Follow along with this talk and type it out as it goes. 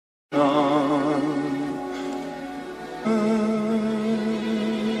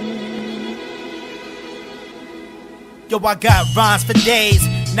Yo, I got rhymes for days,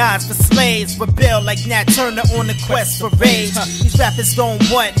 nines for slaves, rebel like Nat Turner on the quest for rage. These rappers don't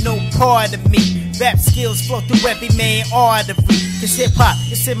want no part of me. Rap skills flow through every main artery. Cause hip-hop,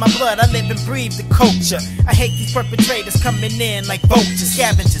 it's in my blood, I live and breathe the culture. I hate these perpetrators coming in like vultures,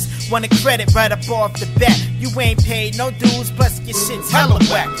 scavengers. Want a credit right up off the bat. You ain't paid no dues, plus your shit's hella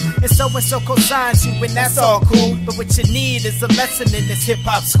whack. And so cosigns you, and that's all cool. But what you need is a lesson in this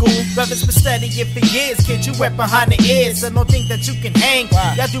hip-hop school. Brothers been studying for years, kid, you wet behind the ears. So don't think that you can hang,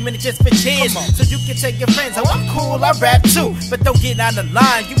 y'all doing it just for cheers. So you can tell your friends, oh, I'm cool, I rap too. But don't get on the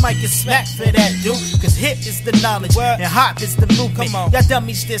line, you might get smacked for that, dude. Cause hip is the knowledge, and hop is the movement. Y'all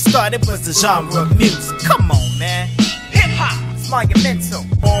dummies just started was the genre of music. Come on, man. Hip-hop, it's monumental.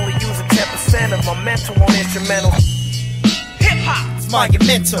 Only using 10% of my mental on instrumental. Hip-hop, it's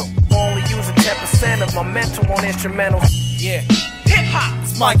monumental. Only using 10% of my mental on instrumental. Yeah. Hip-hop,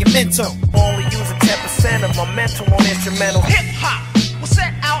 it's monumental. Only using 10% of my mental on instrumental. Hip-hop was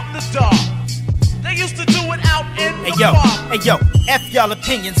set out in the dark. They used to do it out in the park. Hey yo, F y'all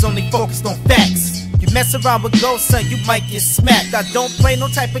opinions, only focused on facts. You mess around with ghosts, son, you might get smacked. I don't play no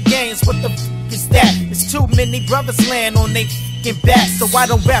type of games, what the f is that? There's too many brothers laying on they f***ing back. So I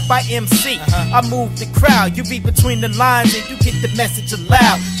don't rap, I MC. I move the crowd, you read between the lines and you get the message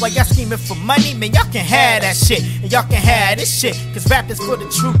aloud. While y'all scheming for money, man, y'all can have that shit. And y'all can have this shit, cause rap is for the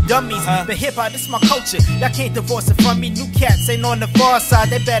true dummies. But hip-hop, this my culture, y'all can't divorce it from me. New cats ain't on the far side,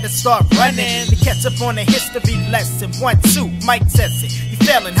 they better start running to catch up on the history lesson. 1, 2, Mike says it. You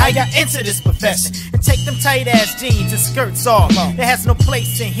failing, how y'all enter this profession? And take them tight ass jeans and skirts off. There has no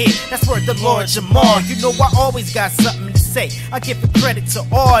place in here, that's word the Lord Jamal. You know I always got something to say. I give the credit to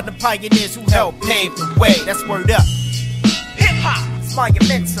all the pioneers who helped pave the way. That's word up. Hip-hop, it's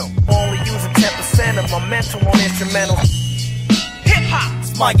monumental. Only using 10% of my mental on instrumental. Hip-hop,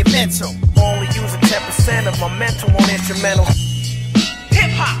 it's monumental. Only using 10% of my mental on instrumental.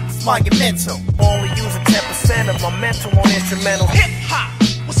 Hip-hop, it's monumental. Only using 10% of my mental on instrumental.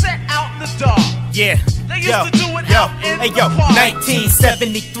 Hip-hop was set out in the dark. Yeah. They used to do it out in the park.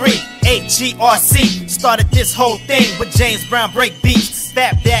 1973, HGRC started this whole thing with James Brown break beats.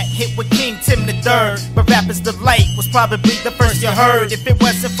 Fat Bat hit with King Tim the Third, but Rapper's Delight was probably the first you heard. If it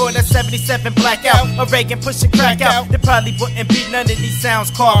wasn't for that 77 blackout or Reagan pushing crack out, there probably wouldn't be none of these sounds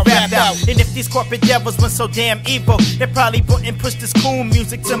called rap out. And if these corporate devils were so damn evil, they probably wouldn't push this cool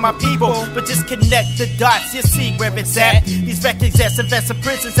music to my people. But just connect the dots, you see where it's at. These records that's invest in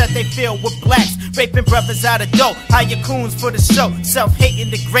prisons that they fill with blacks, raping brothers out of dough, hire coons for the show,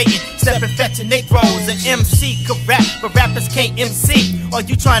 self-hating, degrading, stepping fetching Negroes. An MC could rap, but rappers can't MC. Are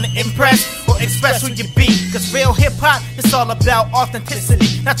you trying to impress or express who you be? Cause real hip-hop, it's all about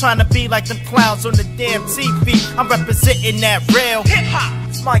authenticity. Not trying to be like them clowns on the damn TV. I'm representing that real hip-hop,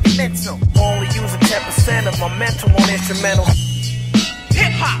 it's monumental. Only using 10% of my mental on instrumental.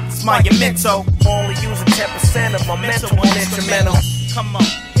 Hip-hop, it's monumental. Only using 10% of my mental on instrumental. Come on.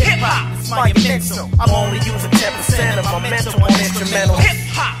 Hip-hop, it's monumental. I'm only using 10% of my mental on instrumental.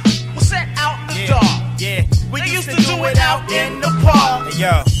 Hip-hop was set out in the dark. Yeah, we They used to do it out in the park. Hey,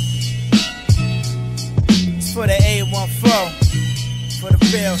 yo, it's for the A1 flow, for the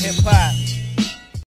real hip-hop.